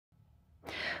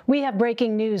We have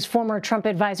breaking news. Former Trump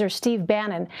advisor Steve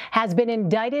Bannon has been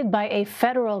indicted by a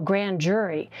federal grand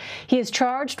jury. He is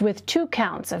charged with 2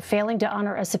 counts of failing to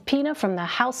honor a subpoena from the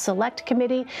House Select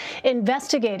Committee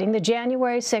investigating the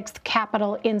January 6th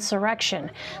Capitol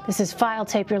insurrection. This is file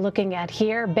tape you're looking at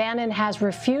here. Bannon has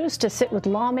refused to sit with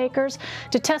lawmakers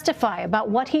to testify about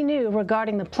what he knew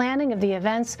regarding the planning of the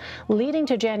events leading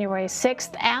to January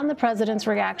 6th and the president's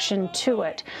reaction to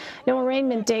it. No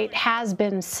arraignment date has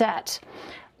been set.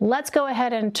 Let's go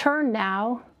ahead and turn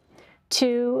now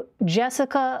to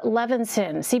Jessica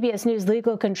Levinson, CBS News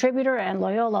legal contributor and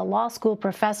Loyola Law School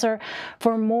professor,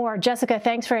 for more. Jessica,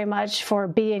 thanks very much for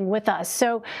being with us.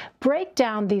 So break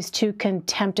down these 2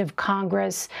 contempt of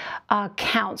Congress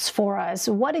counts for us.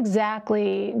 What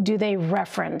exactly do they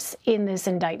reference in this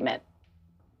indictment?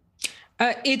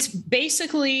 It's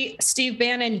basically, Steve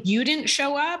Bannon, you didn't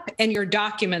show up and your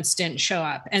documents didn't show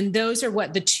up. And those are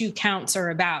what the 2 counts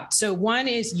are about. So 1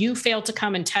 is you failed to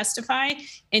come and testify,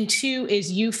 and 2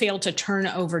 is you failed to turn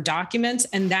over documents.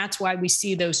 And that's why we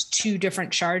see those 2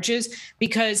 different charges,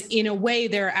 because in a way,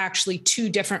 they're actually 2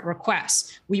 different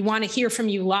requests. We want to hear from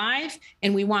you live,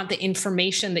 and we want the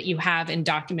information that you have in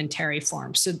documentary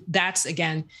form. So that's,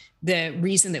 again, the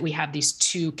reason that we have these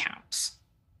 2 counts.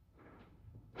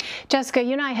 Jessica,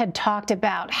 you and I had talked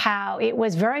about how it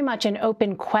was very much an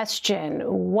open question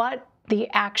what the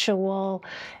actual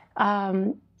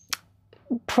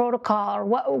protocol or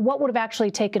what would have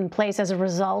actually taken place as a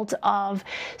result of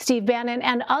Steve Bannon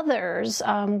and others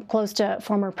close to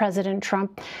former President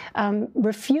Trump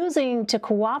refusing to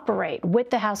cooperate with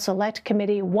the House Select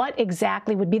Committee. What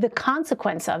exactly would be the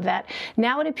consequence of that?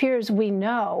 Now it appears we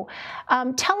know.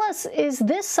 Tell us, is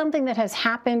this something that has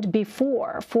happened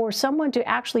before for someone to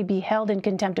actually be held in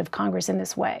contempt of Congress in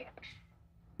this way?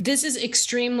 This is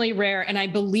extremely rare, and I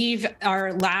believe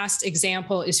our last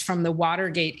example is from the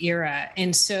Watergate era.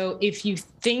 And so if you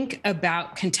think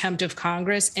about contempt of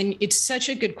Congress, and it's such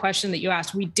a good question that you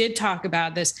asked, we did talk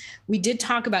about this. We did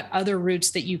talk about other routes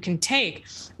that you can take.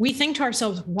 We think to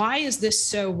ourselves, why is this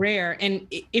so rare? And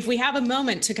if we have a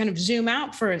moment to kind of zoom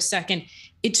out for a second,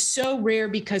 it's so rare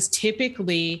because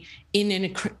typically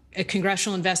in a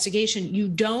congressional investigation, you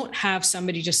don't have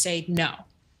somebody just say, no,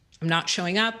 I'm not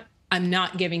showing up. I'm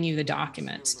not giving you the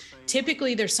documents.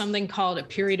 Typically, there's something called a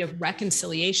period of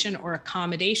reconciliation or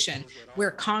accommodation,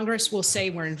 where Congress will say,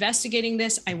 we're investigating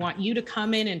this. I want you to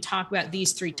come in and talk about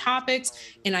these 3 topics,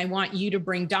 and I want you to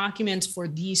bring documents for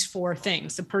these 4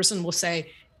 things. The person will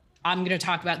say, I'm going to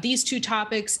talk about these 2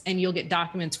 topics, and you'll get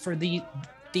documents for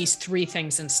these 3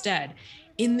 things instead.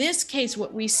 In this case,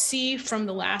 what we see from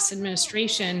the last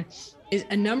administration is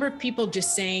a number of people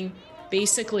just saying,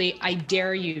 basically, I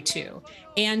dare you to.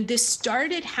 And this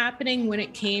started happening when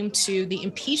it came to the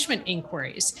impeachment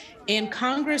inquiries. And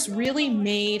Congress really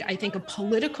made, I think, a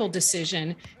political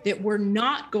decision that we're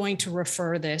not going to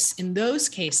refer this in those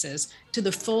cases to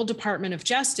the full Department of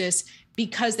Justice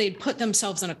because they'd put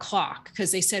themselves on a clock,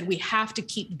 because they said we have to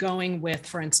keep going with,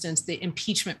 for instance, the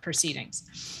impeachment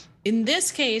proceedings. In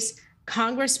this case,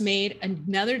 Congress made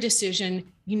another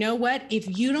decision. You know what?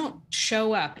 If you don't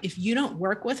show up, if you don't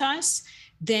work with us,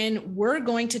 then we're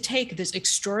going to take this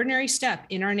extraordinary step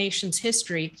in our nation's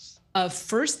history of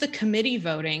first the committee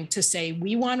voting to say,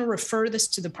 we want to refer this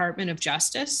to the Department of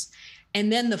Justice,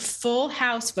 and then the full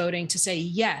House voting to say,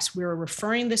 yes, we're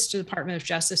referring this to the Department of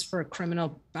Justice for a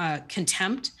criminal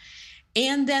contempt.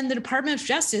 And then the Department of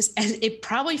Justice, as it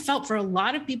probably felt for a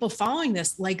lot of people following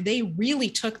this, like they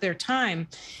really took their time.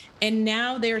 And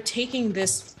now they're taking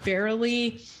this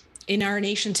fairly, in our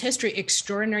nation's history,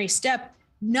 extraordinary step,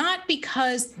 not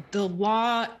because the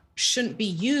law shouldn't be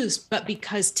used, but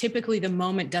because typically the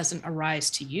moment doesn't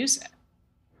arise to use it.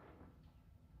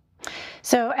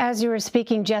 So as you were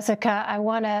speaking, Jessica, I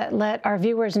want to let our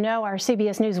viewers know our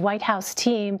CBS News White House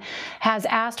team has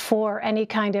asked for any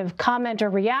kind of comment or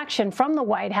reaction from the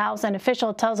White House. An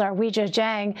official tells our Weijia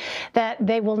Jiang that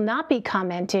they will not be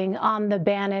commenting on the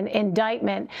Bannon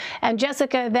indictment. And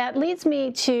Jessica, that leads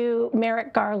me to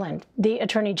Merrick Garland, the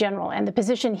Attorney General, and the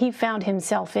position he found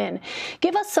himself in.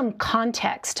 Give us some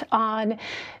context on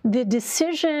the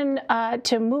decision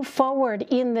to move forward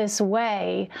in this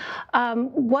way.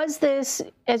 Was this,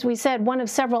 as we said, one of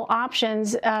several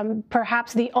options,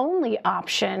 perhaps the only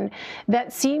option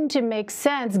that seemed to make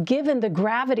sense given the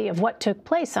gravity of what took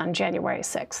place on January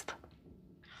 6th?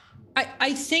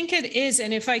 I think it is.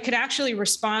 And if I could actually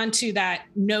respond to that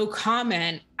no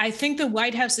comment, I think the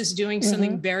White House is doing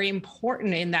something very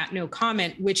important in that no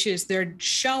comment, which is they're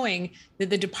showing that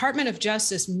the Department of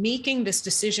Justice making this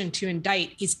decision to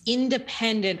indict is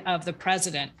independent of the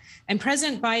president. And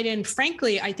President Biden,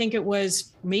 frankly, I think it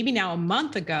was maybe now a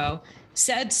month ago,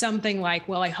 said something like,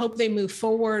 well, I hope they move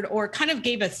forward, or kind of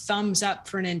gave a thumbs up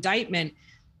for an indictment,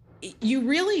 you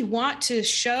really want to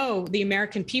show the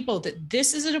American people that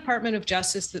this is a Department of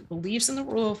Justice that believes in the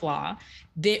rule of law,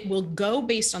 that will go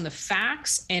based on the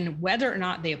facts and whether or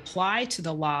not they apply to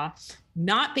the law,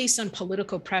 not based on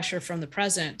political pressure from the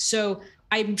president. So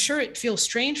I'm sure it feels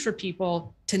strange for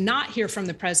people to not hear from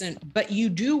the president, but you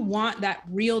do want that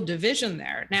real division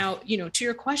there. Now, to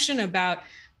your question about,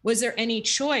 was there any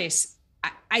choice?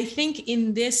 I think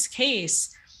in this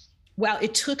case, well,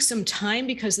 it took some time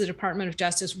because the Department of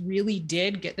Justice really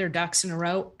did get their ducks in a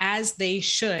row, as they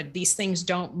should. These things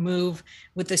don't move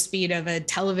with the speed of a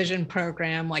television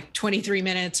program, like 23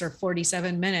 minutes or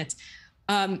 47 minutes.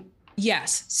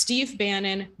 Yes, Steve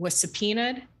Bannon was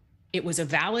subpoenaed. It was a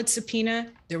valid subpoena.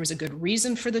 There was a good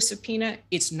reason for the subpoena.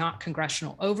 It's not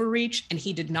congressional overreach, and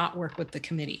he did not work with the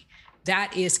committee.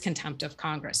 That is contempt of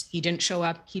Congress. He didn't show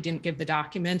up. He didn't give the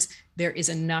documents. There is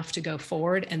enough to go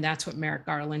forward, and that's what Merrick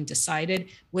Garland decided.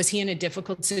 Was he in a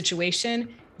difficult situation?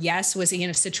 Yes. Was he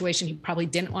in a situation he probably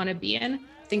didn't want to be in?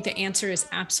 I think the answer is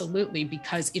absolutely,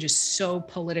 because it is so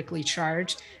politically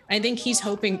charged. I think he's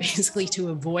hoping basically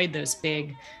to avoid those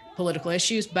big political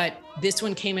issues, but this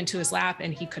one came into his lap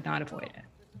and he could not avoid it.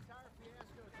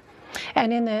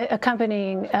 And in the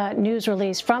accompanying news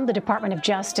release from the Department of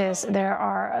Justice, there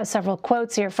are several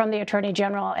quotes here from the Attorney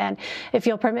General. And if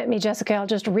you'll permit me, Jessica, I'll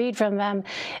just read from them.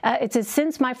 It says,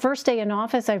 since my first day in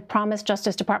office, I've promised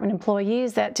Justice Department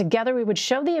employees that together we would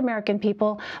show the American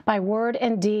people by word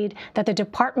and deed that the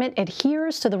department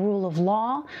adheres to the rule of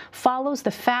law, follows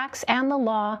the facts and the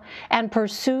law, and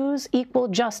pursues equal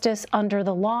justice under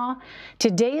the law.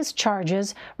 Today's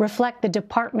charges reflect the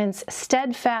department's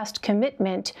steadfast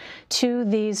commitment to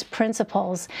these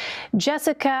principles.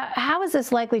 Jessica, how is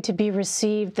this likely to be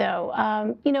received, though?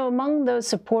 Among those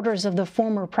supporters of the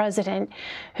former president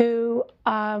who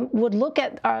would look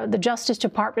at the Justice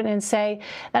Department and say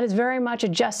that is very much a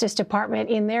Justice Department,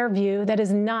 in their view, that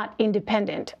is not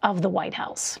independent of the White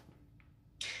House.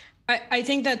 I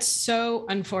think that's so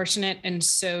unfortunate and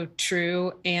so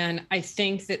true. And I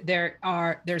think that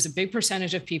there's a big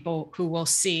percentage of people who will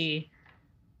see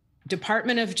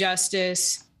Department of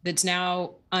Justice that's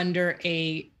now under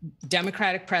a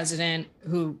Democratic president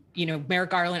who,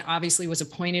 Merrick Garland obviously was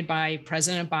appointed by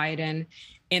President Biden,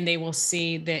 and they will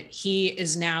see that he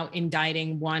is now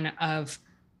indicting one of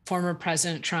former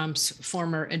President Trump's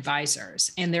former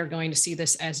advisors. And they're going to see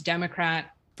this as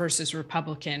Democrat versus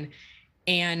Republican.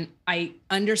 And I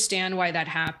understand why that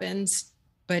happens,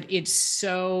 but it's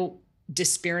so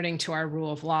dispiriting to our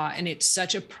rule of law. And it's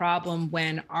such a problem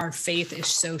when our faith is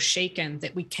so shaken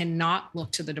that we cannot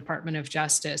look to the Department of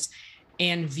Justice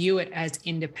and view it as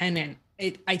independent.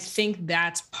 I think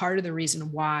that's part of the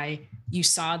reason why you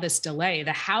saw this delay.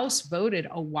 The House voted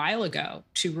a while ago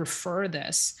to refer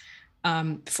this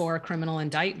for a criminal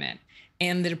indictment.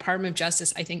 And the Department of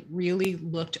Justice, I think, really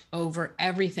looked over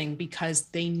everything because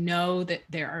they know that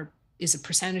there is a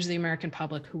percentage of the American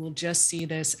public who will just see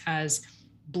this as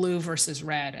blue versus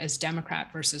red, as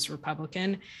Democrat versus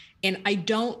Republican. And I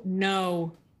don't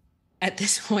know at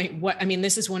this point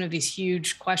this is one of these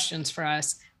huge questions for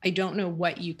us. I don't know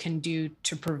what you can do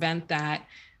to prevent that.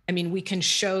 We can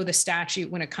show the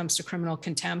statute when it comes to criminal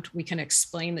contempt. We can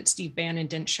explain that Steve Bannon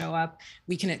didn't show up.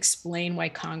 We can explain why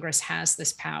Congress has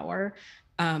this power.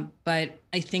 But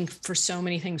I think for so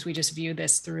many things, we just view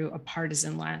this through a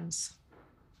partisan lens.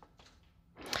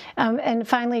 And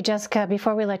finally, Jessica,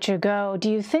 before we let you go,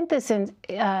 do you think this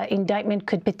indictment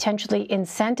could potentially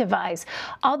incentivize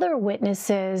other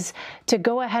witnesses to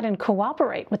go ahead and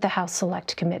cooperate with the House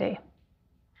Select Committee?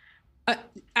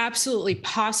 Absolutely,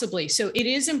 possibly. So it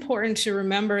is important to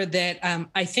remember that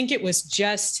I think it was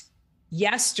just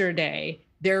yesterday,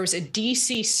 there was a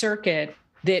DC circuit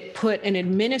that put an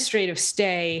administrative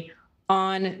stay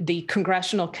on the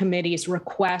congressional committee's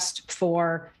request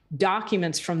for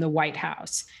documents from the White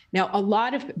House. Now,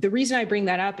 the reason I bring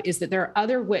that up is that there are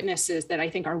other witnesses that I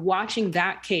think are watching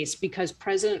that case because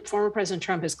former President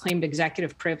Trump has claimed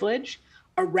executive privilege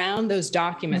around those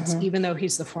documents, even though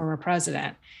he's the former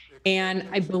president. And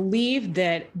I believe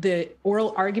that the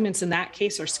oral arguments in that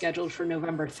case are scheduled for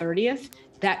November 30th.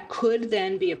 That could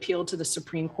then be appealed to the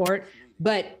Supreme Court.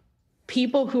 But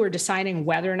people who are deciding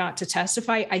whether or not to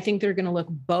testify, I think they're going to look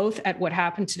both at what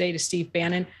happened today to Steve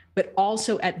Bannon, but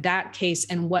also at that case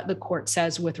and what the court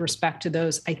says with respect to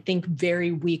those, I think,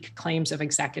 very weak claims of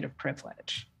executive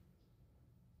privilege.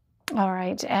 All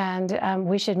right, and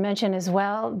we should mention as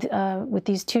well, with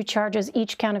these two charges,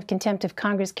 each count of contempt of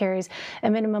Congress carries a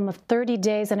minimum of 30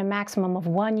 days and a maximum of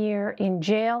 1 year in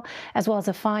jail, as well as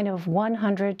a fine of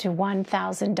 $100 to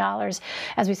 $1,000.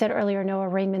 As we said earlier, no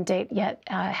arraignment date yet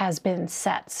has been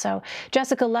set. So,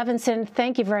 Jessica Levinson,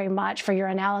 thank you very much for your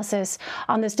analysis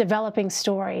on this developing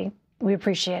story. We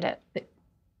appreciate it.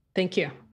 Thank you.